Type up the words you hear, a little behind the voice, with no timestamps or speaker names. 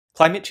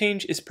Climate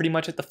change is pretty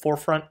much at the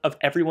forefront of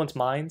everyone's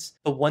minds,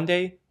 but one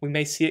day we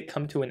may see it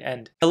come to an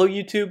end. Hello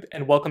YouTube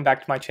and welcome back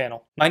to my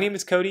channel. My name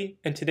is Cody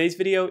and today's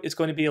video is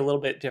going to be a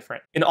little bit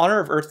different. In honor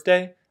of Earth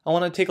Day, I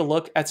want to take a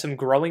look at some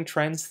growing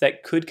trends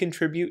that could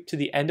contribute to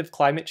the end of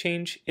climate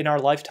change in our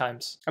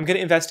lifetimes. I'm going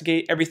to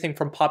investigate everything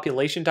from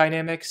population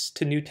dynamics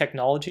to new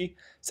technology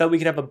so that we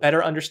can have a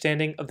better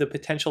understanding of the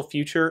potential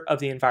future of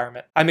the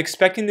environment. I'm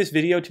expecting this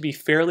video to be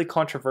fairly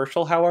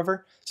controversial,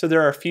 however, so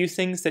there are a few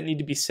things that need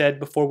to be said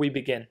before we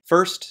begin.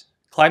 First,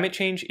 climate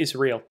change is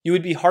real. You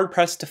would be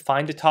hard-pressed to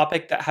find a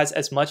topic that has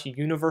as much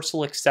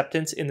universal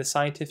acceptance in the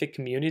scientific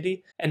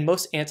community, and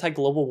most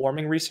anti-global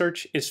warming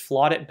research is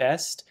flawed at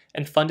best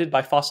and funded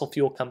by fossil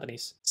fuel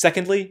companies.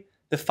 Secondly,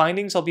 the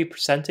findings I'll be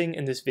presenting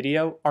in this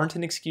video aren't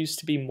an excuse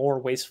to be more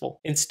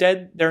wasteful.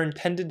 Instead, they're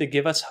intended to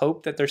give us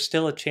hope that there's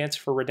still a chance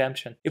for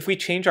redemption. If we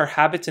change our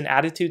habits and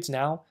attitudes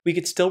now, we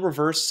could still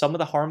reverse some of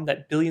the harm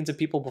that billions of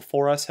people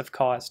before us have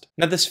caused.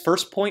 Now, this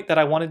first point that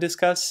I want to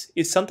discuss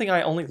is something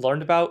I only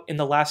learned about in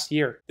the last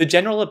year. The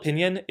general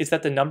opinion is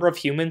that the number of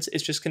humans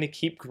is just going to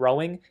keep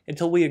growing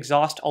until we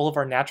exhaust all of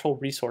our natural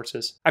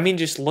resources. I mean,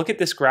 just look at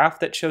this graph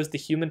that shows the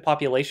human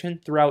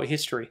population throughout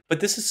history. But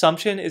this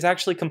assumption is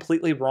actually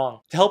completely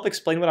wrong. To help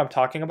explain what I'm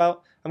talking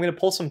about, I'm going to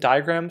pull some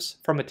diagrams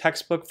from a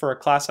textbook for a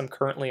class I'm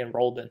currently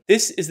enrolled in.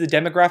 This is the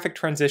demographic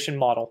transition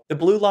model. The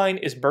blue line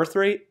is birth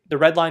rate, the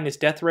red line is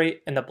death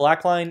rate, and the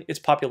black line is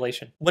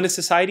population. When a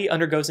society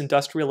undergoes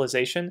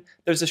industrialization,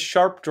 there's a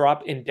sharp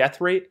drop in death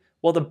rate,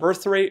 while the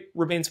birth rate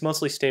remains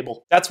mostly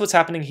stable. That's what's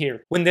happening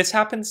here. When this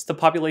happens, the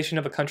population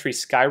of a country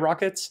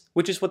skyrockets,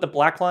 which is what the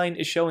black line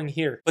is showing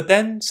here. But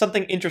then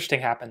something interesting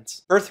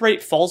happens. Birth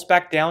rate falls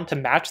back down to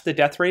match the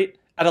death rate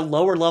at a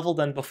lower level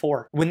than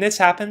before. When this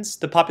happens,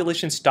 the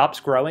population stops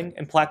growing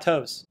and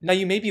plateaus. Now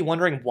you may be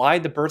wondering why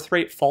the birth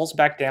rate falls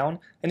back down,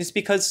 and it's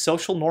because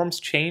social norms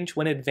change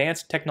when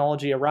advanced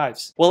technology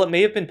arrives. While it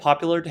may have been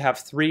popular to have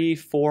 3,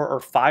 4, or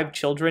 5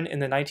 children in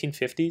the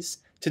 1950s,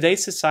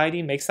 today's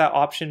society makes that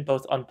option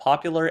both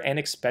unpopular and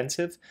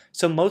expensive,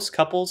 so most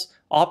couples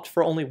opt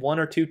for only 1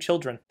 or 2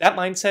 children. That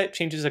mindset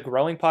changes a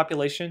growing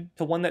population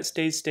to one that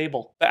stays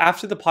stable. But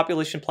after the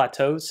population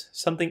plateaus,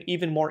 something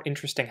even more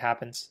interesting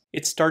happens.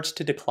 It starts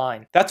to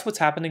decline. That's what's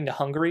happening to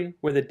Hungary,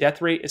 where the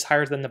death rate is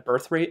higher than the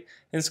birth rate,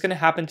 and it's going to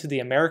happen to the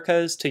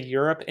Americas, to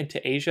Europe, and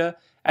to Asia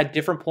at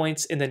different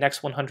points in the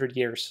next 100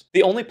 years.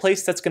 The only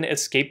place that's going to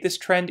escape this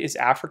trend is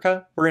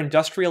Africa, where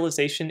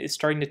industrialization is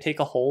starting to take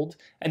a hold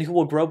and who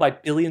will grow by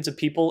billions of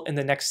people in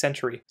the next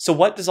century. So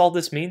what does all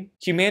this mean?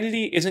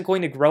 Humanity isn't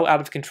going to grow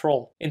out of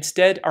control.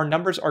 Instead, our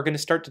numbers are going to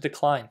start to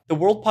decline. The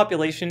world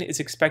population is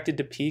expected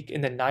to peak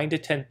in the 9 to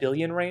 10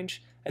 billion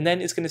range, and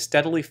then it's going to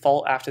steadily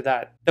fall after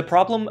that. The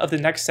problem of the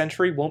next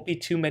century won't be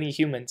too many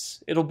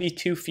humans, it'll be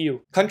too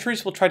few.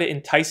 Countries will try to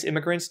entice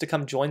immigrants to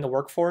come join the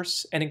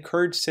workforce and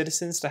encourage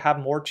citizens to have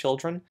more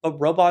children, but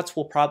robots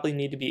will probably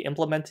need to be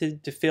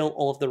implemented to fill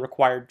all of the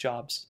required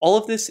jobs. All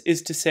of this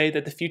is to say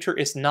that the future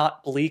is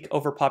not bleak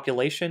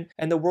overpopulation,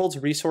 and the world's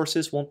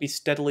resources won't be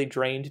steadily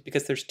drained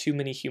because there's too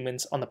many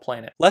humans on the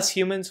planet. Less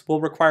humans will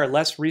require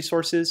less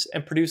resources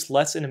and produce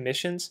less in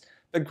emissions,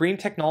 but green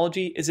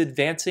technology is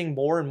advancing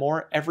more and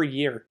more every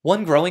year.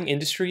 One growing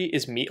industry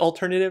is meat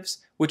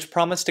alternatives, which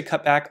promise to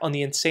cut back on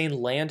the insane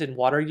land and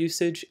water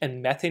usage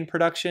and methane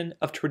production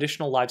of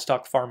traditional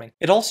livestock farming.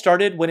 It all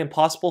started when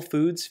Impossible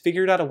Foods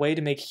figured out a way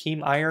to make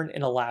heme iron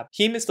in a lab.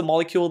 Heme is the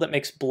molecule that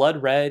makes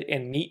blood red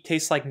and meat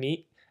taste like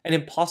meat, and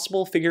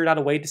Impossible figured out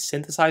a way to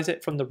synthesize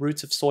it from the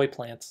roots of soy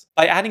plants.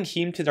 By adding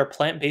heme to their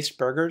plant-based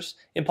burgers,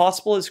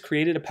 Impossible has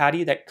created a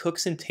patty that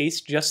cooks and tastes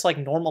just like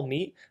normal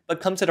meat, but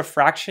comes at a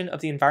fraction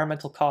of the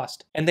environmental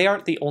cost. And they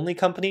aren't the only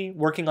company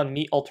working on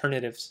meat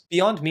alternatives.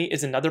 Beyond Meat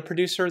is another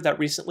producer that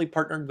recently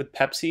partnered with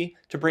Pepsi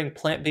to bring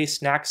plant-based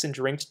snacks and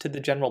drinks to the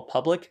general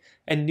public,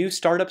 and new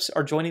startups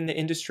are joining the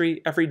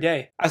industry every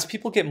day. As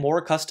people get more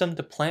accustomed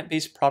to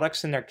plant-based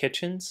products in their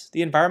kitchens,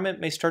 the environment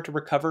may start to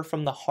recover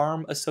from the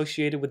harm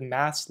associated with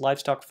mass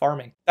livestock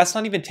farming. That's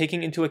not even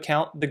taking into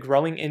account the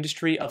growing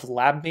industry of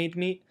lab-made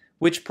meat,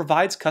 which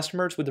provides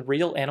customers with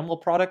real animal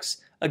products,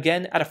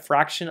 again at a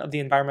fraction of the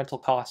environmental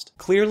cost.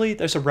 Clearly,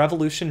 there's a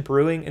revolution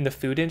brewing in the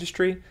food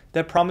industry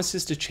that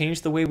promises to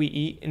change the way we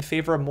eat in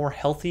favor of more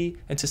healthy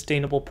and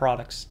sustainable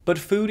products. But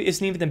food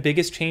isn't even the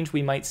biggest change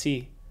we might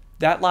see.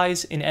 That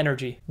lies in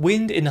energy.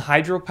 Wind and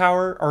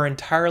hydropower are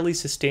entirely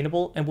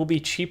sustainable and will be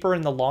cheaper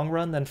in the long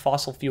run than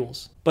fossil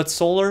fuels. But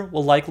solar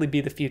will likely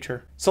be the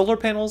future. Solar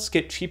panels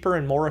get cheaper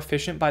and more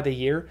efficient by the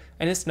year,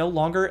 and it's no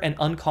longer an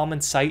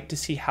uncommon sight to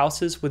see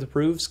houses with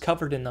roofs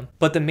covered in them.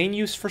 But the main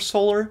use for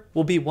solar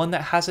will be one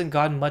that hasn't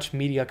gotten much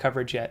media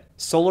coverage yet.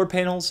 Solar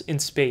panels in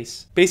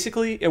space.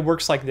 Basically, it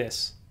works like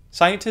this.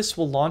 Scientists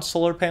will launch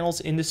solar panels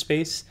into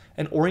space,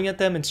 and orient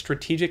them in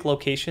strategic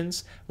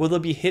locations where they'll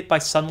be hit by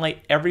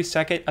sunlight every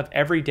second of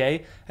every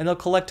day, and they'll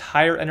collect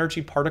higher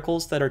energy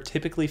particles that are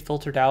typically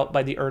filtered out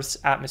by the Earth's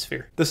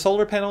atmosphere. The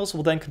solar panels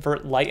will then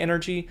convert light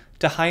energy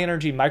to high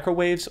energy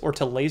microwaves or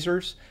to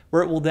lasers,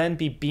 where it will then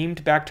be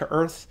beamed back to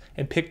Earth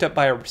and picked up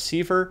by a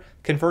receiver,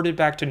 converted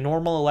back to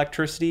normal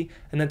electricity,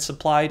 and then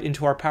supplied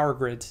into our power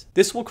grids.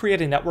 This will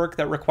create a network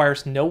that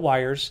requires no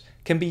wires,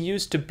 can be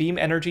used to beam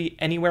energy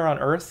anywhere on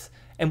Earth,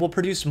 and will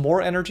produce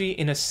more energy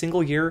in a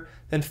single year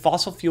than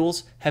fossil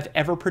fuels have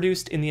ever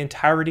produced in the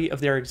entirety of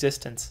their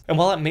existence. And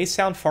while it may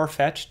sound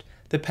far-fetched,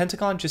 the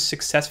Pentagon just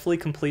successfully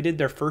completed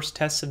their first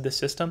tests of the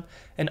system,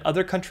 and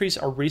other countries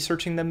are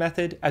researching the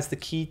method as the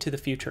key to the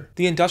future.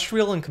 The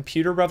industrial and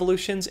computer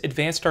revolutions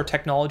advanced our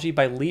technology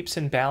by leaps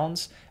and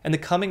bounds, and the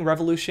coming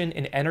revolution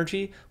in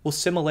energy will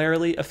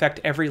similarly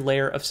affect every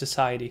layer of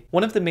society.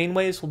 One of the main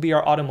ways will be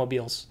our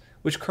automobiles,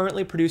 which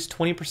currently produce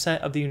 20%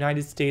 of the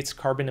United States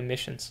carbon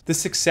emissions. The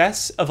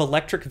success of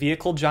electric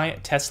vehicle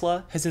giant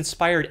Tesla has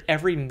inspired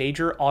every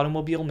major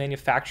automobile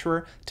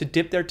manufacturer to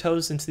dip their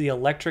toes into the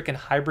electric and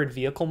hybrid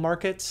vehicle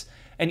markets,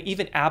 and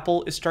even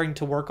Apple is starting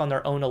to work on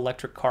their own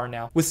electric car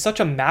now. With such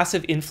a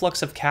massive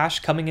influx of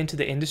cash coming into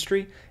the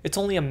industry, it's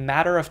only a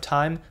matter of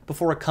time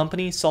before a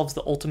company solves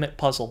the ultimate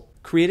puzzle: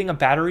 creating a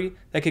battery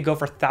that could go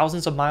for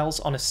thousands of miles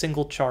on a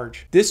single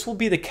charge. This will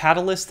be the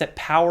catalyst that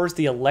powers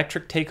the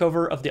electric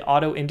takeover of the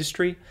auto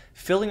industry,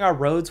 filling our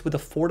roads with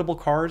affordable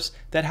cars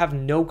that have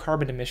no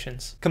carbon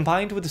emissions.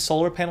 Combined with the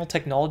solar panel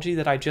technology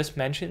that I just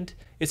mentioned,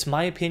 it's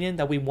my opinion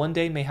that we one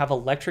day may have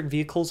electric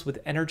vehicles with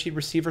energy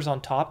receivers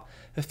on top,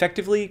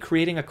 effectively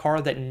creating a car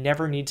that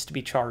never needs to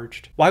be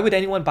charged. Why would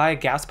anyone buy a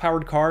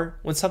gas-powered car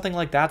when something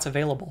like that's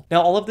available?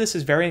 Now, all of this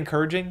is very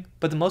encouraging,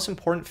 but the most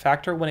important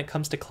factor when it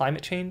comes to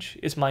climate change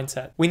is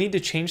mindset. We need to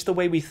change the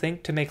way we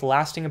think to make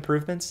lasting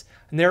improvements,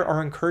 and there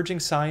are encouraging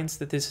signs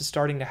that this is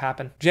starting to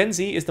happen. Gen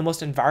Z is the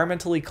most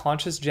environmentally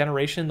conscious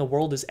generation the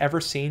world has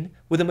ever seen,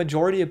 with a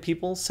majority of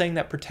people saying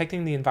that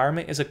protecting the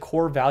environment is a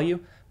core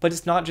value. But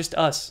it's not just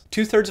us.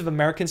 2/3 of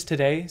Americans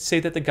today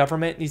say that the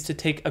government needs to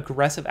take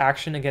aggressive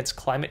action against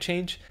climate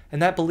change, and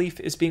that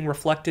belief is being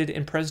reflected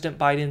in President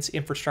Biden's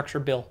infrastructure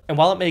bill. And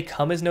while it may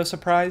come as no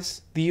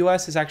surprise, the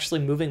US is actually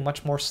moving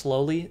much more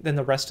slowly than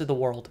the rest of the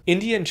world.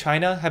 India and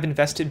China have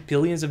invested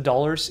billions of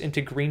dollars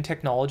into green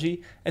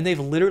technology, and they've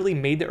literally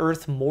made the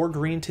earth more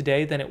green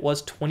today than it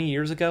was 20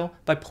 years ago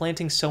by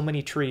planting so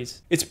many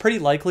trees. It's pretty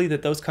likely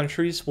that those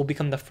countries will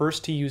become the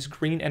first to use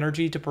green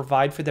energy to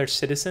provide for their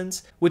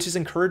citizens, which is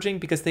encouraging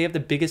because they have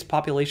the biggest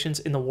populations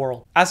in the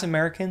world. As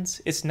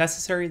Americans, it's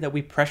necessary that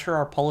we pressure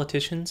our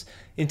politicians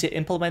into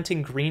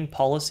implementing green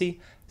policy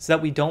so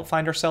that we don't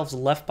find ourselves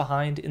left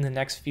behind in the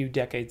next few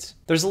decades.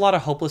 There's a lot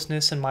of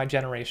hopelessness in my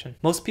generation.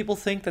 Most people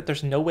think that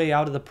there's no way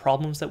out of the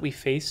problems that we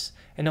face,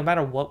 and no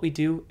matter what we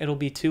do, it'll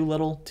be too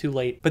little, too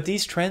late. But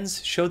these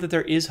trends show that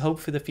there is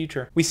hope for the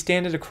future. We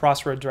stand at a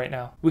crossroads right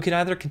now. We can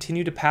either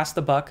continue to pass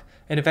the buck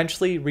and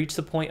eventually reach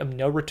the point of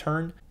no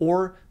return,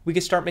 or we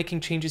can start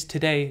making changes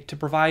today to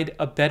provide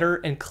a better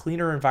and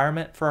cleaner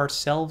environment for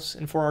ourselves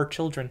and for our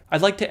children.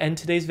 I'd like to end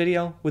today's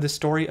video with a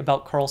story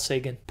about Carl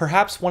Sagan.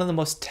 Perhaps one of the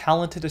most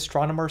talented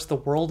astronomers the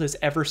world has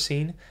ever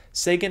seen,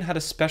 Sagan had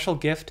a special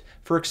gift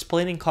for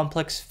explaining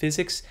complex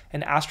physics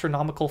and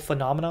astronomical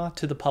phenomena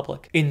to the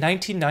public. In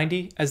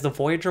 1990, as the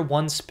Voyager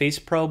 1 space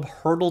probe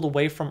hurtled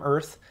away from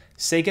Earth,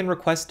 Sagan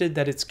requested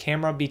that its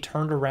camera be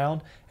turned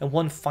around and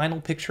one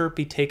final picture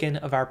be taken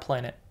of our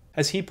planet.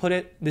 As he put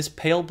it, this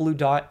pale blue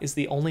dot is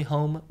the only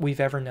home we've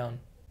ever known.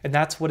 And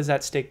that's what is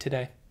at stake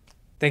today.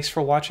 Thanks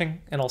for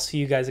watching, and I'll see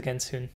you guys again soon.